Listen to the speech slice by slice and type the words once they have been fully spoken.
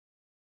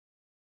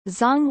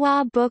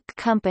Zhonghua Book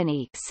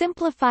Company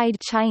simplified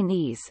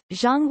Chinese,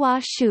 Zhonghua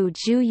Shu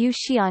Ju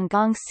Yuxian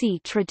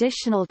Gongxi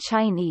traditional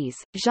Chinese,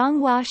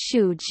 Zhonghua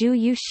Shu Ju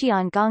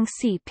Yuxian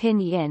Gongxi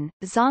pinyin,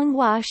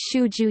 Zhonghua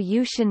Shu Ju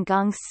Yushan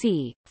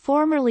Gongxi,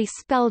 formerly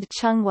spelled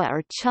Chunghua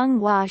or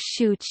Chunghua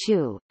Shu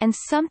Chu, and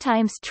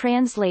sometimes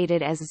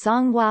translated as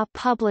Zhonghua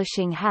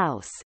Publishing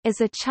House, is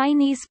a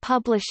Chinese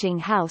publishing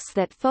house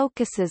that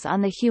focuses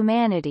on the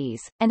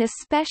humanities, and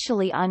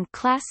especially on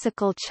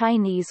classical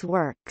Chinese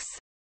works.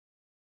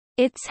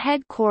 Its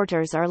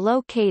headquarters are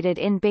located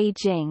in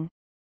Beijing.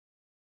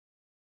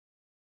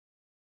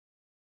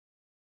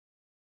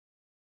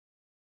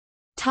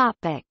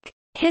 Topic: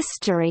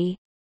 History.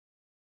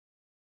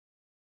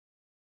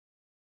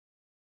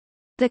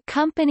 The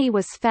company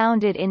was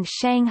founded in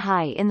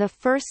Shanghai in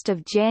 1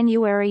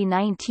 January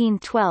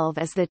 1912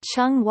 as the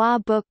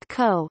Zhonghua Book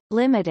Co.,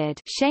 Limited,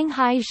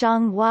 Shanghai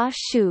Zhonghua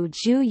Shu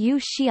Ju Yu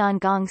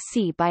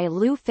Xiangongxi by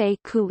Lu Fei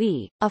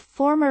Kui, a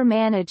former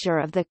manager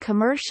of the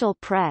Commercial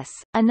Press,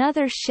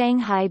 another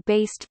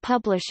Shanghai-based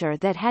publisher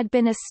that had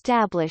been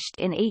established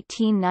in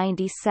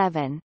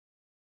 1897.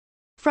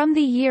 From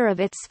the year of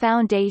its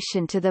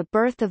foundation to the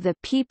birth of the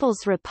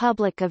People's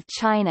Republic of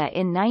China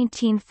in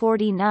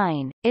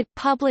 1949, it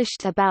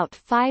published about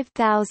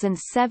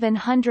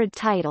 5,700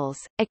 titles,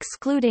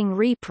 excluding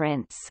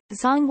reprints.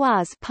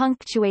 Zhonghua's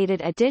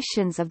punctuated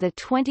editions of the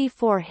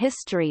 24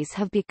 histories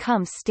have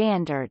become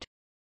standard.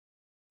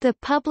 The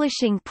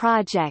publishing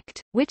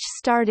project, which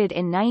started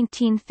in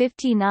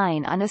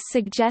 1959 on a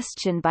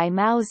suggestion by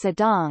Mao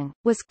Zedong,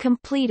 was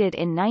completed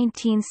in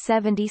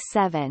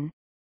 1977.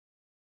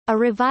 A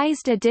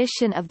revised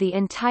edition of the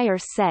entire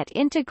set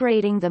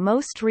integrating the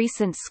most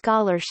recent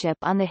scholarship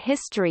on the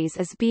histories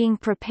is being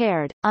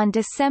prepared. On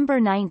December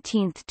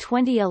 19,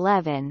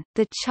 2011,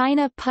 the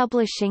China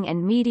Publishing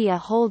and Media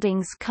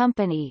Holdings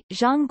Company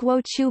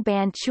Zhongguo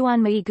Chuban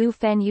Chuanmei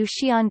Gufen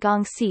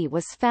Yuxiangongxi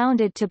was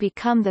founded to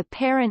become the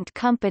parent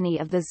company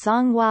of the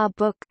Zhonghua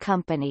Book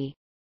Company.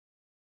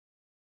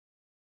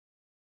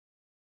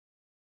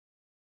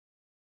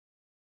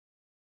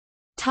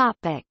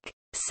 Topic: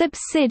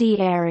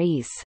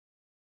 Subsidiaries.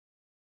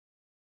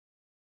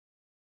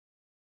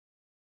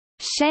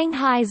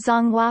 Shanghai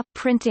Zhonghua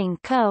Printing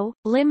Co.,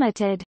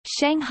 Limited,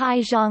 Shanghai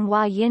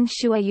Zhonghua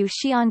Yinshua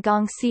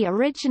Yuxiangongxi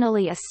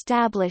originally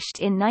established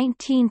in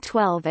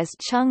 1912 as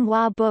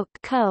Zhonghua Book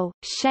Co.,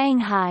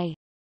 Shanghai.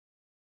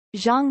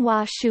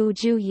 Zhonghua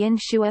Shuju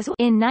Yinshua.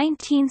 In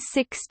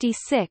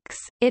 1966,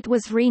 it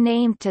was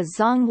renamed to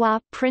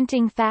Zhonghua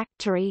Printing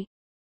Factory.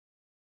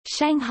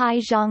 Shanghai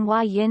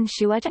Zhonghua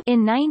Yinshua.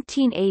 In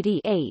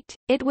 1988,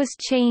 it was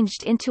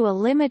changed into a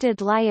limited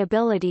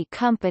liability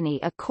company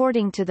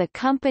according to the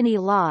Company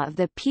Law of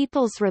the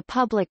People's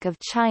Republic of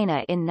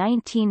China in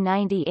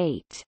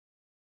 1998.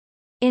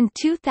 In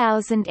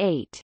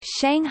 2008,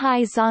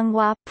 Shanghai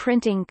Zhonghua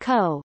Printing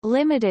Co.,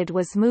 Limited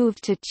was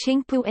moved to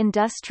Qingpu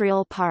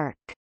Industrial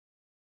Park.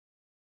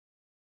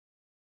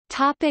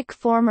 Topic: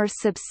 Former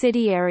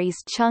subsidiaries.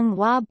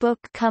 Zhonghua Book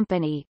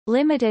Company,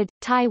 Limited,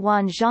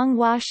 Taiwan.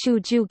 Zhonghua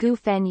Shuju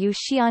Gufen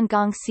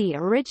Yuxiangongxi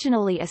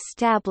originally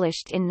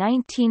established in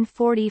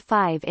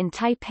 1945 in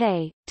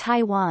Taipei,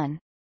 Taiwan.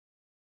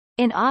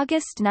 In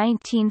August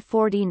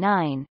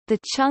 1949, the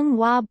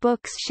Zhonghua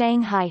Books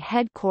Shanghai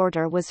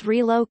headquarter was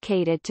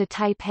relocated to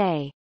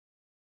Taipei.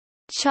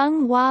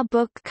 Zhonghua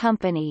Book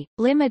Company,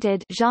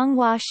 Limited,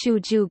 Zhonghua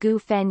Shuju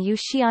Gufen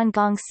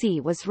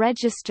Yuxiangongxi was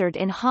registered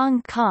in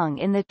Hong Kong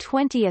in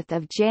 20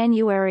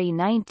 January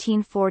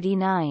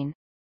 1949.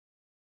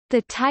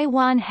 The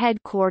Taiwan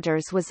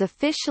headquarters was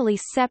officially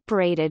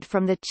separated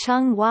from the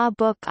Zhonghua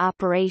Book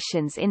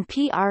operations in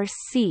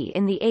PRC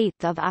in 8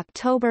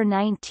 October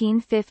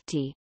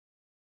 1950.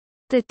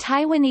 The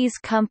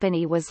Taiwanese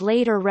company was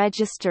later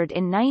registered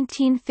in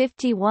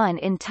 1951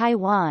 in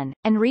Taiwan,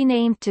 and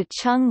renamed to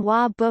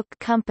Zhonghua Book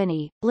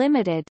Company,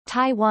 Limited,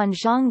 Taiwan.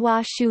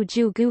 Zhonghua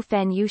Shuju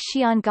Gufen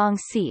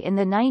Yuxiangongxi in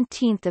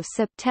 19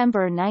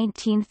 September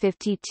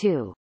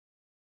 1952.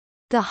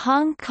 The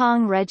Hong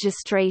Kong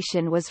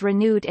registration was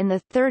renewed in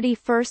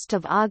 31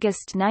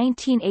 August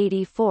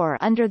 1984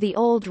 under the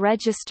old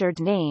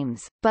registered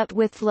names, but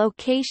with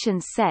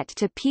location set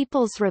to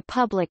People's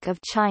Republic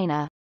of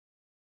China.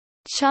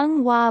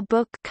 Zhonghua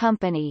Book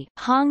Company,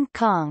 Hong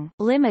Kong,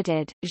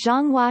 Limited,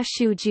 Zhonghua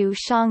Shuju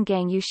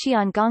Shanggang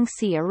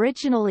Yuxiangongxi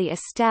originally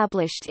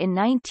established in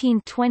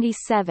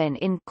 1927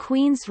 in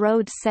Queen's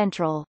Road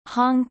Central,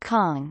 Hong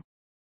Kong.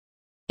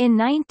 In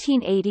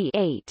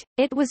 1988,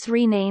 it was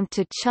renamed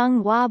to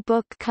Zhonghua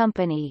Book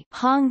Company,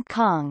 Hong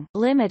Kong,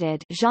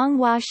 Limited,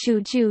 Zhonghua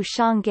Shuju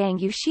Shanggang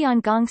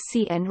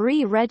Yuxiangongxi, and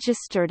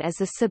re-registered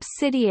as a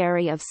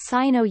subsidiary of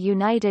Sino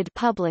United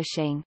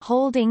Publishing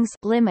Holdings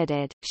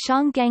Limited,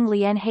 Shanggang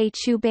Lianhe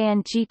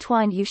Chuban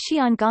Jituan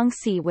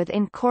Yuxiangongxi with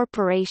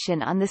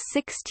incorporation on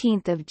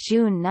 16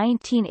 June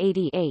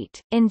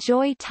 1988.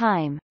 Enjoy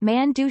Time,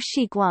 Mandu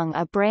Shiguang,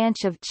 a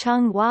branch of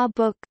Zhonghua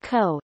Book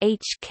Co.,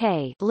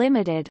 HK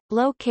Limited,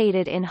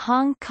 located in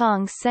Hong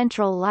Kong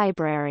Central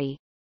Library.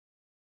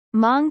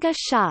 Manga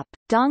Shop,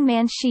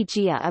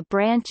 Dongmanshijiya, a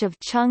branch of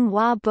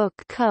Zhonghua Book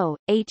Co.,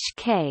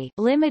 H.K.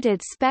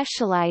 Limited,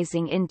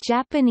 specializing in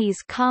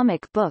Japanese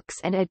comic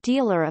books and a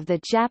dealer of the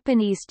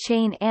Japanese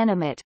chain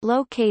Animate,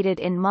 located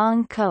in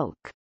Mongkok.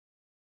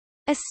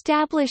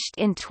 Established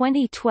in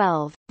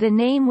 2012, the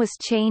name was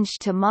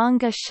changed to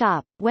Manga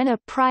Shop when a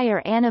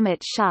prior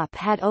Animate shop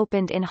had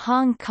opened in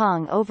Hong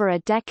Kong over a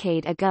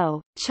decade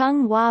ago.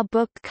 Zhonghua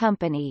Book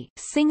Company,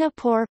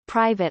 Singapore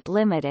Private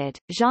Limited,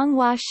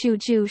 Zhonghua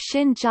Shuju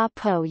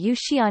Shinjapo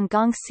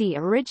Yuxiangongsi.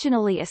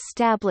 Originally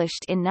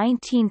established in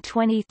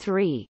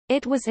 1923,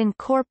 it was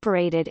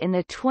incorporated in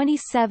the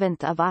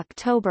 27th of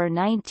October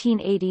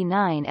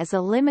 1989 as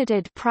a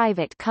limited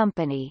private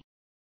company.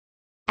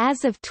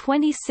 As of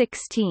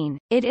 2016,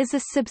 it is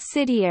a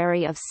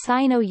subsidiary of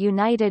Sino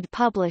United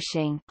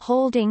Publishing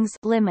Holdings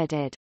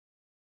Limited.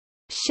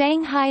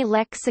 Shanghai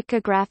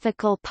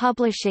Lexicographical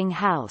Publishing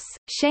House,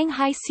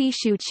 Shanghai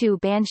Sishuchu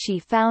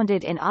Banshi,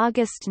 founded in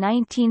August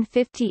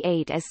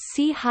 1958 as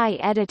Sihai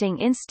Editing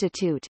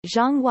Institute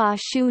Zhonghua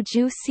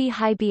Shuju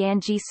Sihai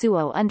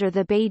Bianjisuo under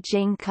the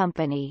Beijing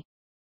Company.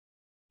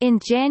 In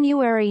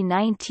January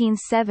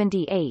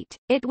 1978,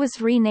 it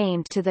was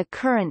renamed to the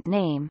current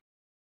name.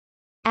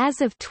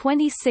 As of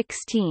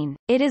 2016,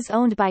 it is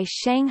owned by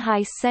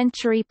Shanghai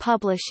Century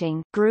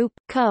Publishing Group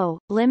Co.,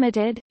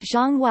 Limited.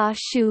 Zhonghua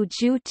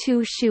Shuju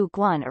Tu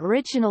Shuguan,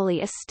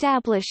 originally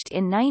established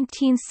in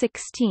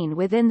 1916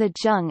 within the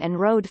Zheng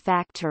Road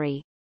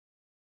factory.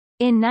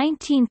 In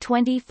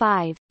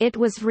 1925, it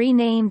was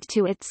renamed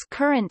to its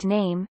current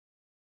name,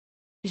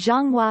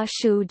 Zhonghua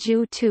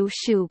Shuju Tu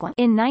Shuguan.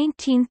 In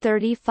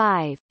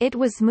 1935, it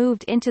was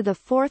moved into the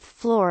fourth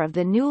floor of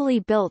the newly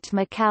built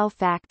Macau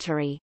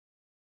factory.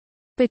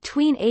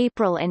 Between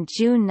April and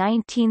June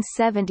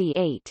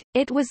 1978,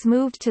 it was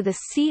moved to the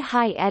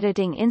Sihai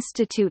Editing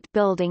Institute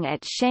building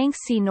at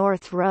Shaanxi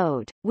North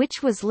Road,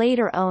 which was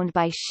later owned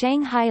by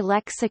Shanghai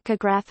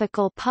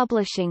Lexicographical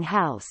Publishing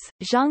House.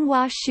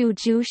 Zhonghua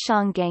Shuju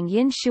Shanggang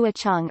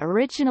Yinshuachang,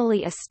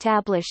 originally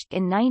established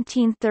in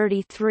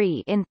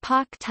 1933 in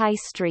Pak Tai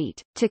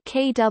Street, to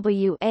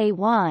KWA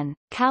Wan,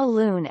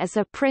 Kowloon, as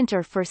a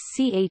printer for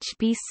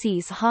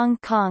CHBC's Hong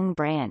Kong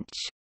branch.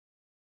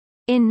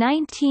 In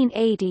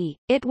 1980,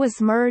 it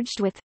was merged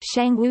with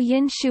Shangwu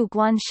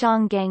Yinshuguan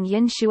Shanggang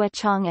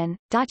Yinshuachangan,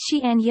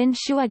 Dachian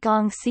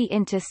Yinshuagongsi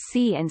into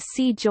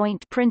C&C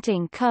Joint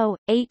Printing Co.,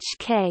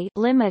 H.K.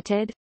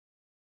 Limited.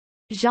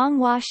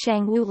 Zhonghua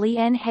Shangwu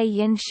Lianhe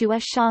Yinshua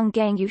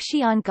Shanggang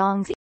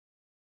Yuxiangongsi.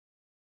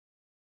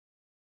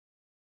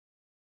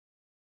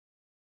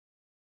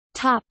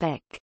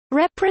 Topic: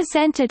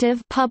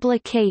 Representative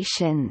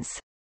publications.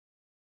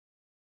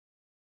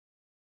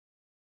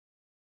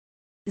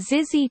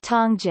 Zizi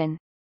Tongjian,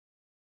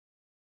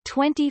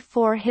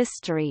 24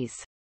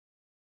 Histories.